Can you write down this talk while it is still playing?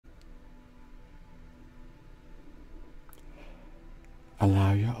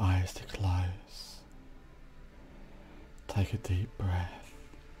Allow your eyes to close. Take a deep breath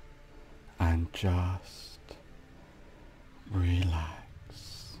and just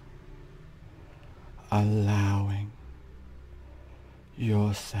relax, allowing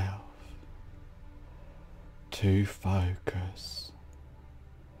yourself to focus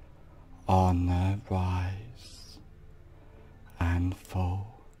on the rise and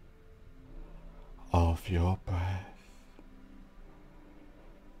fall of your breath,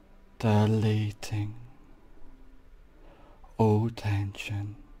 deleting all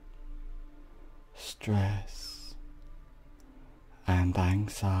tension, stress and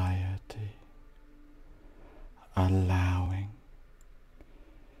anxiety, allowing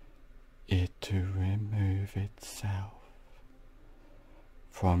it to remove itself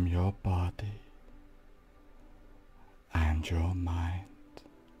from your body and your mind,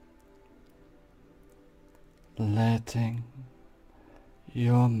 letting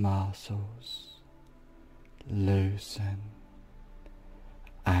your muscles loosen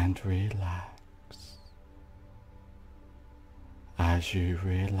and relax. As you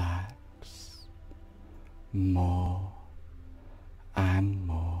relax more and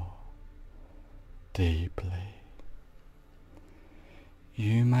more deeply,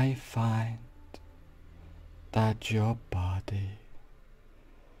 you may find that your body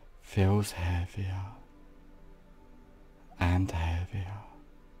feels heavier and heavier,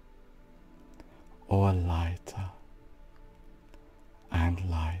 or lighter and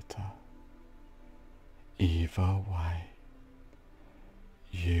lighter. Either way,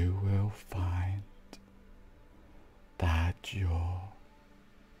 you will find that your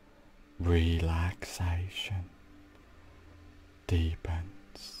relaxation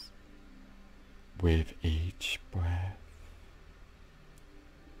deepens with each breath,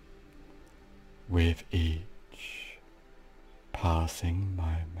 with each passing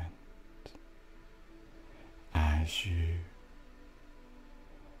moment, as you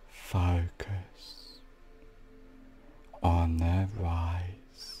focus on the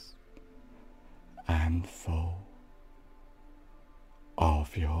rise and fall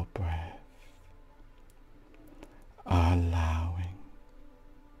of your breath, allowing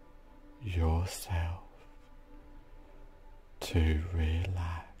yourself to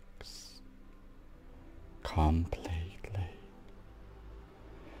relax completely.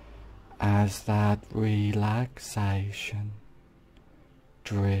 As that relaxation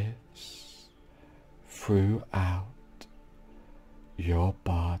drifts throughout your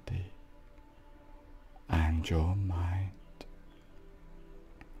body and your mind,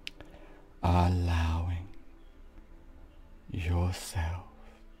 allowing yourself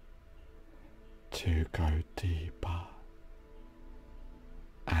to go deeper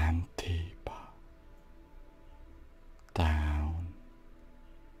and deeper down,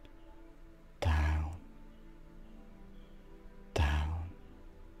 down, down.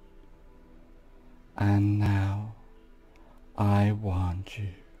 And now I want you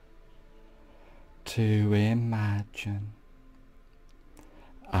to imagine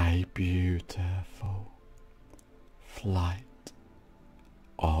a beautiful flight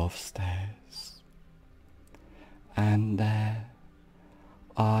of stairs, and there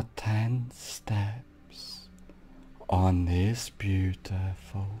are 10 steps on this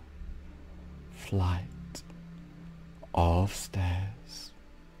beautiful flight of stairs,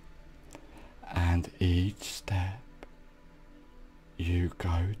 and each step you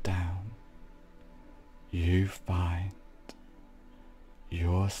go down, you find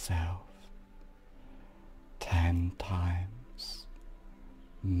yourself 10 times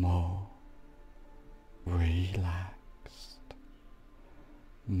more relaxed,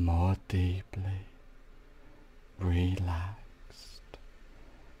 more deeply relaxed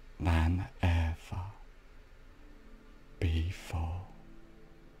than ever before.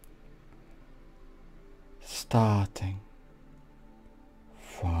 Starting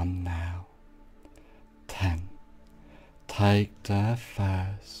from now, 10. Take the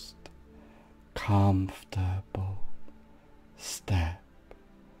first comfortable step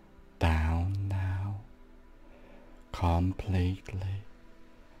down now, completely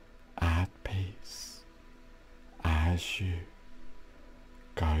at peace as you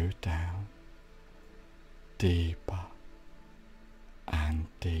go down deeper and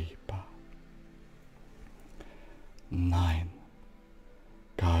deeper. 9.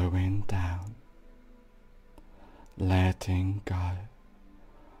 Going down, letting go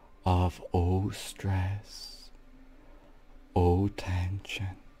of all stress, all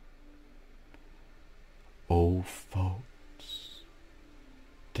tension, all thoughts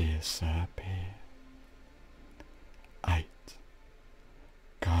disappear. 8.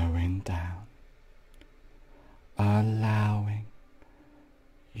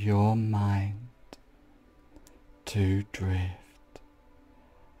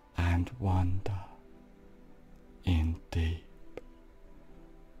 and wander in deep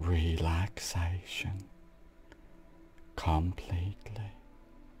relaxation completely.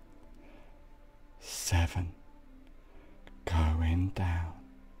 7. Going down,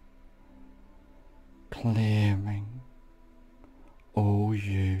 clearing all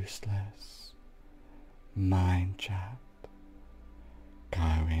useless mind chat,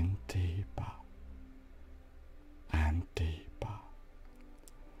 going deeper and deeper.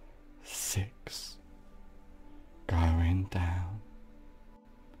 6. Going down,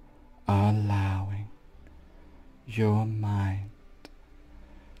 allowing your mind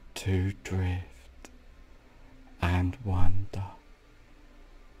to drift and wander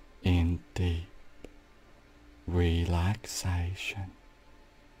in deep relaxation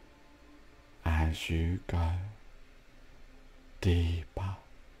as you go deeper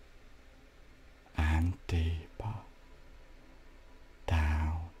and deeper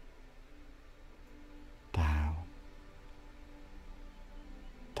down, down,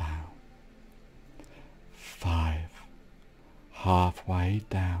 down. 5. Halfway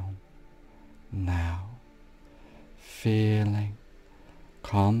down now, feeling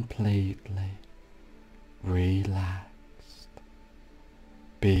completely relaxed,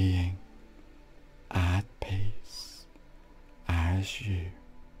 being at peace as you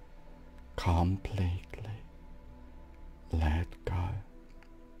completely let go.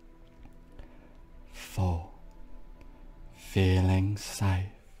 4. Feeling safe,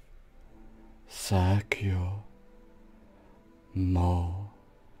 secure, more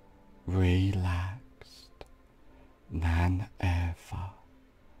relaxed than ever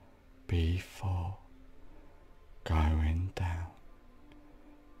before, going down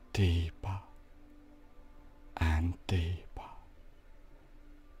deeper and deeper,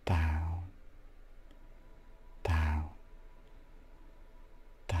 down, down,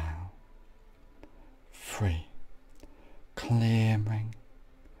 down. 3. Clearing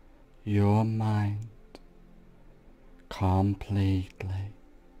your mind completely,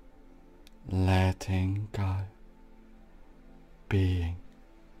 letting go, being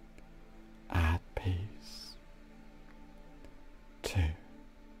at peace. 2.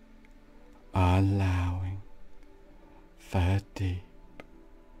 Allowing the deep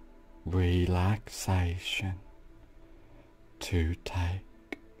relaxation to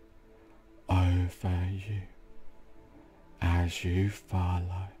take over you as you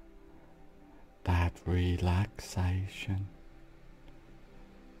follow that relaxation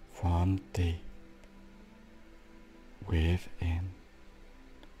from deep within.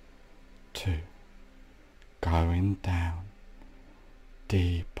 2. Going down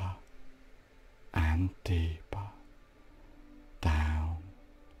deeper and deeper, down,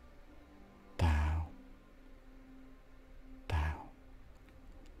 down, down.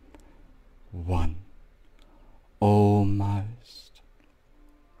 1. Almost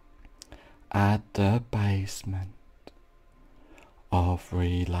at the basement of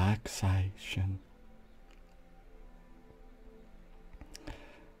relaxation,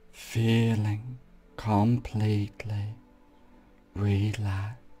 feeling completely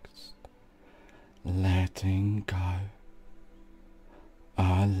relaxed, letting go,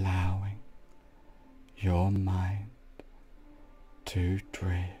 allowing your mind to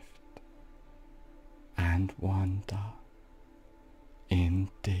drift and wander in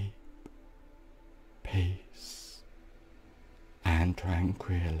deep peace and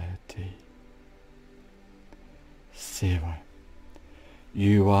tranquility. 0.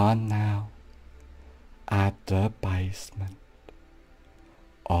 You are now at the basement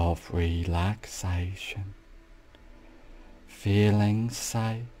of relaxation, feeling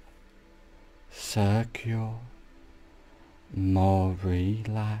safe, secure, more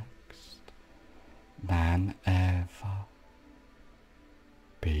relaxed than ever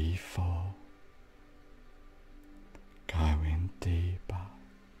before, going deeper,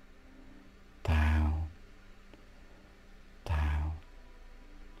 down, down,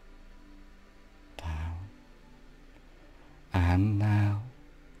 down. And now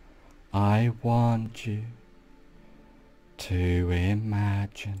I want you to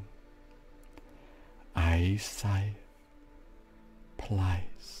imagine a safe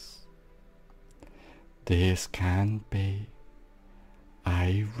place. This can be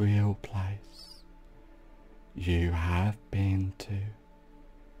a real place you have been to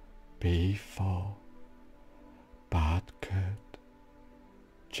before, but could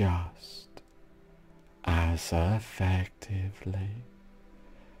just as effectively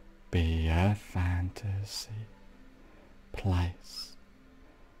be a fantasy place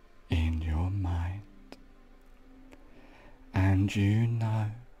in your mind. And you know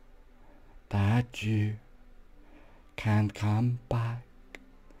that you can come back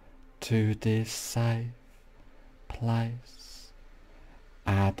to this safe place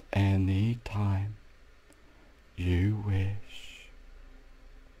at any time you wish.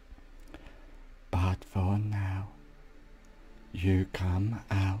 But for now, you come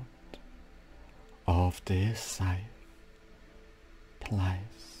out of this safe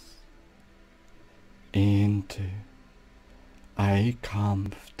place into a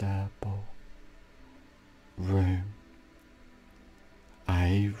comfortable room,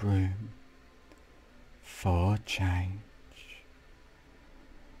 a room for change,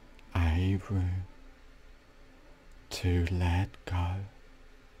 a room to let go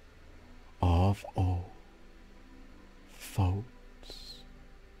of all faults.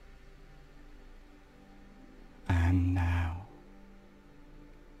 And now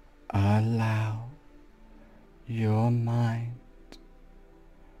allow your mind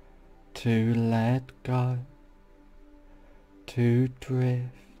to let go, to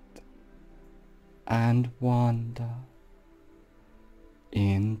drift and wander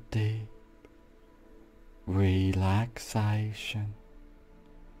in deep relaxation,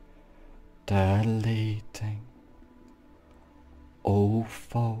 deleting all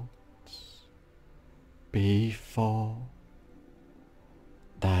faults before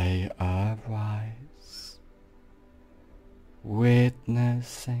they arise,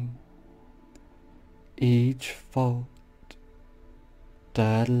 witnessing each fault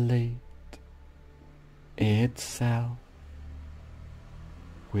delete itself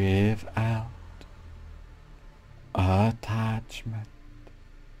without attachment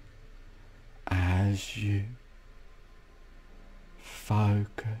as you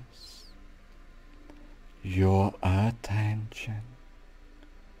focus your attention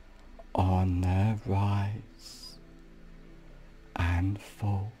on the rise and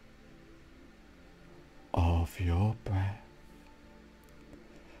fall of your breath,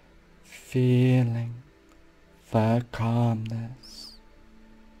 feeling the calmness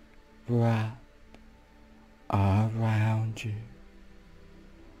wrap around you,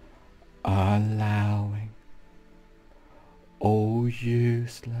 allowing all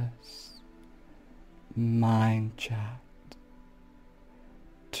useless mind chat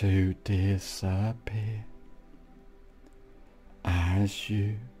to disappear as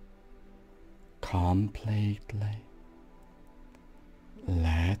you completely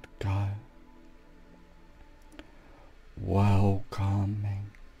let go, welcoming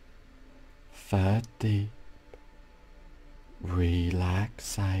the deep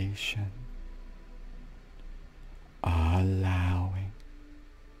relaxation, allowing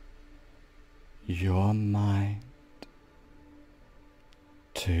your mind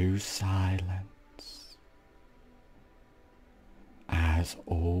to silence as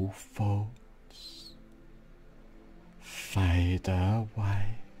all thoughts fade away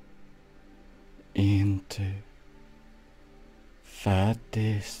into the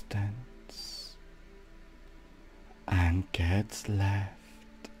distance and gets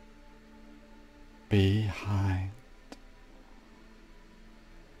left behind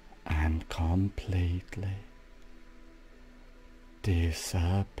and completely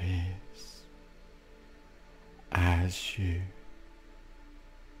disappears as you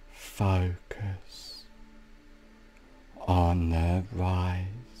focus on the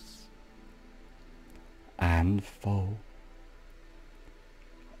rise and fall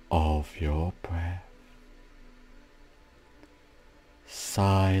of your breath,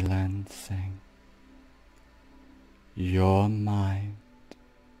 silencing your mind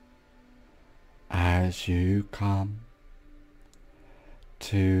as you come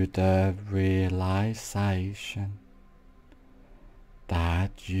to the realization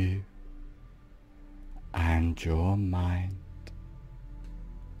that you and your mind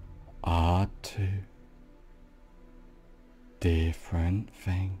are two different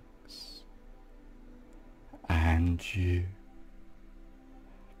things, and you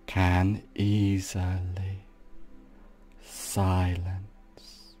can easily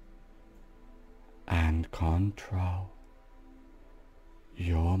silence and control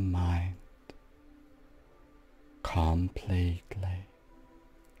your mind completely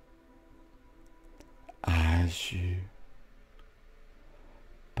as you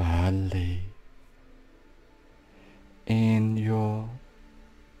believe in your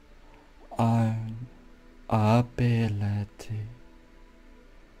own ability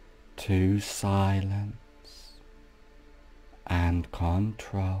to silence and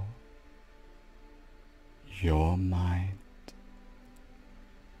control your mind,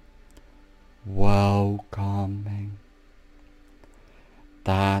 welcoming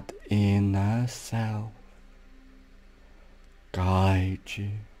that inner inner self guide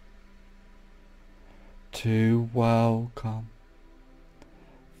you to welcome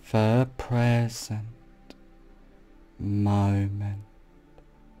the present moment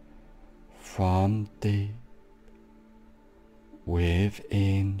from deep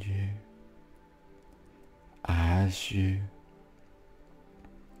within you as you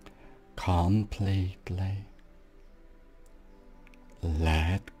completely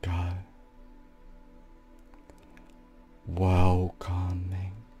let go,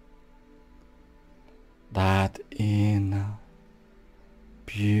 welcoming that inner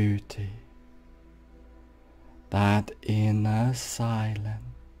beauty, that inner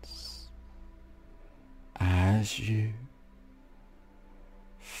silence as you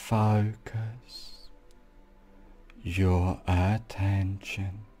focus your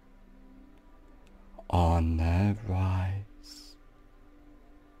attention on the rise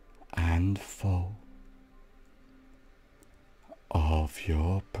and fall of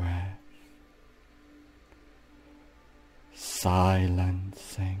your breath,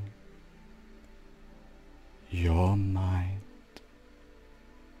 silencing your mind,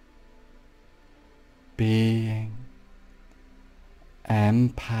 being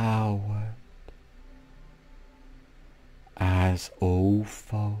empowered as all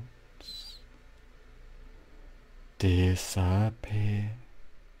thoughts disappear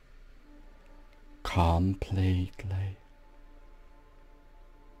completely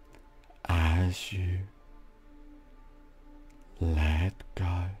as you let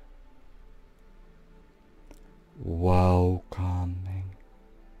go, welcoming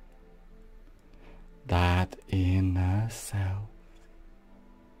that inner self,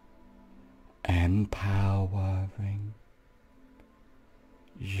 empowering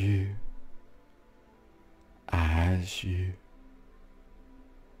you as you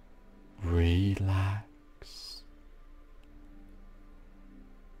relax,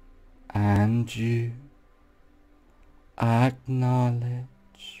 and you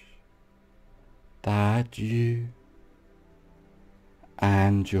acknowledge that you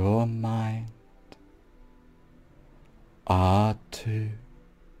and your mind are two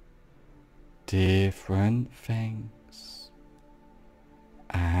different things,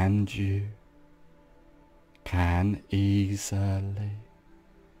 and you can easily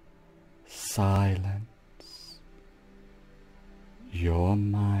silence your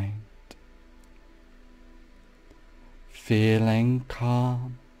mind, feeling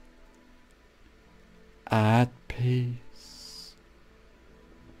calm, at peace,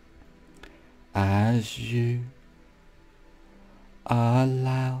 as you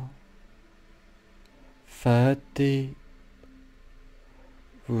allow the deep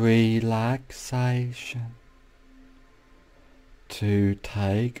relaxation to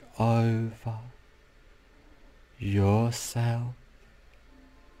take over yourself,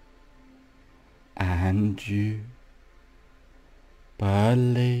 and you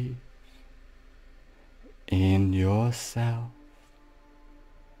believe in yourself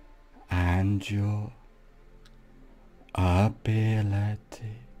and your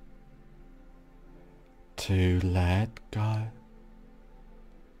ability to let go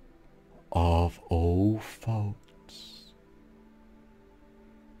of all faults,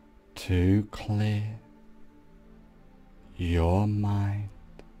 to clear your mind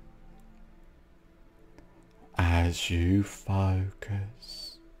as you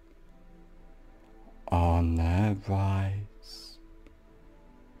focus on the rise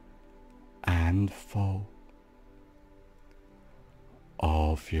and fall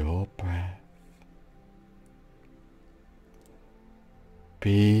of your breath,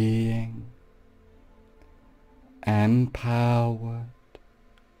 being empowered,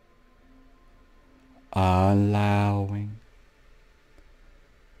 allowing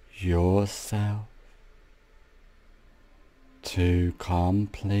yourself to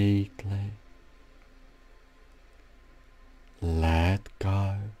completely let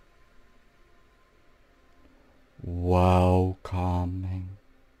go, welcoming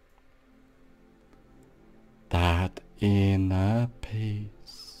that inner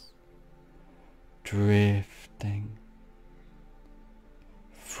peace drifting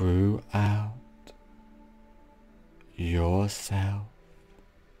throughout yourself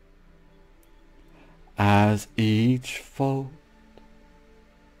as each thought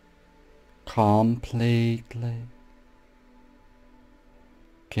completely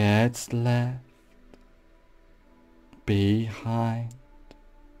gets left behind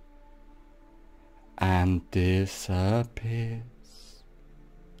and disappears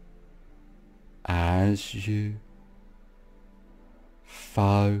as you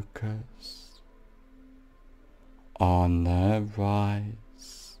focus on the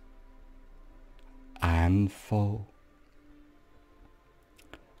rise and fall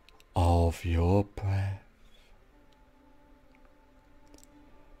of your breath,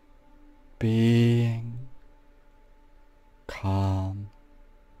 being calm,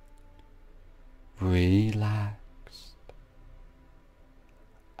 relaxed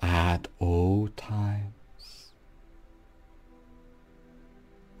at all times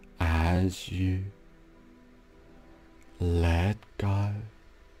as you let go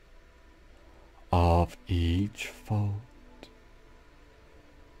of each thought,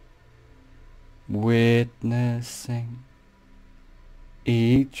 witnessing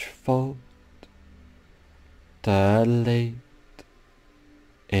each thought delete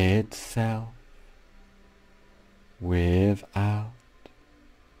itself without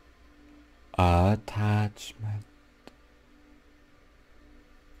attachment,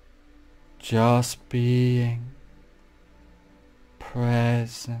 just being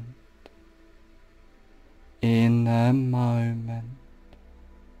present in the moment,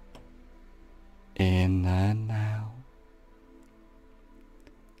 in the now,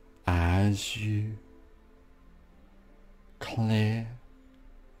 as you clear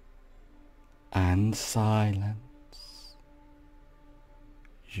and silence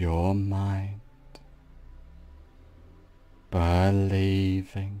your mind,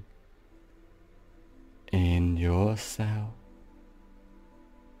 believing in yourself,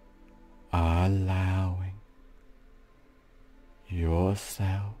 allowing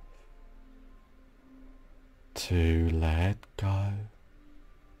yourself to let go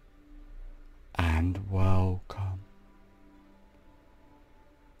and welcome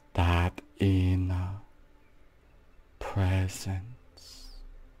that inner presence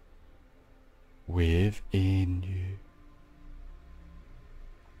within you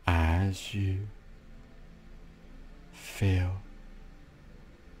as you feel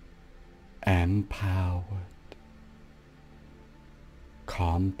empowered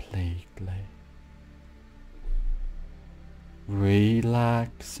completely,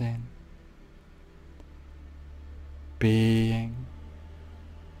 relaxing, being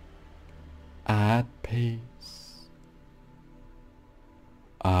at peace,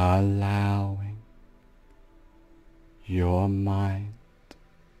 allowing your mind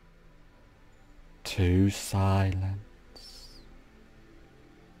to silence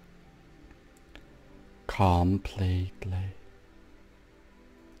completely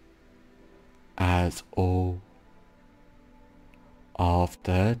as all of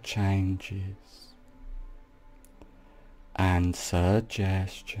the changes and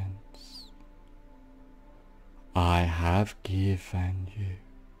suggestions I have given you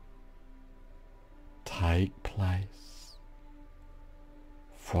take place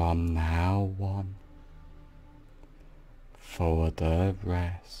from now on for the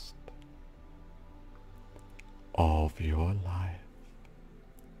rest of your life.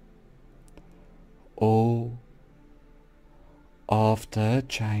 All of the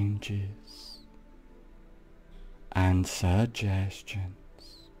changes and suggestions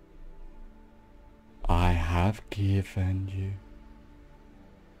I have given you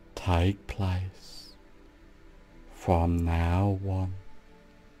take place from now on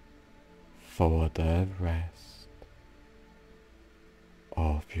for the rest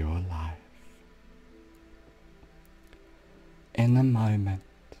of your life. In a moment,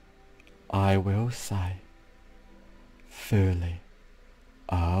 I will say, fully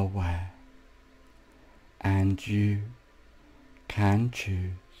aware, and you can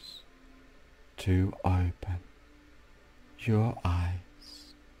choose to open your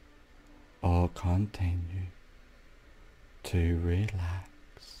eyes or continue to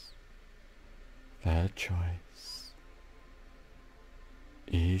relax. The choice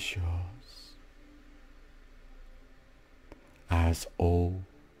is yours, as all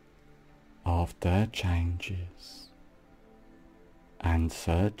of the changes and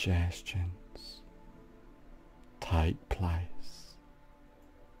suggestions take place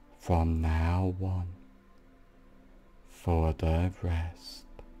from now on for the rest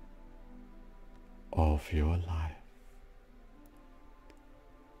of your life.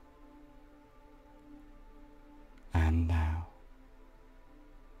 And now,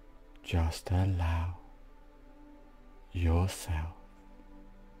 just allow yourself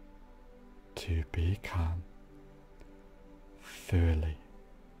to become fully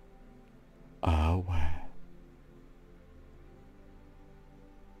aware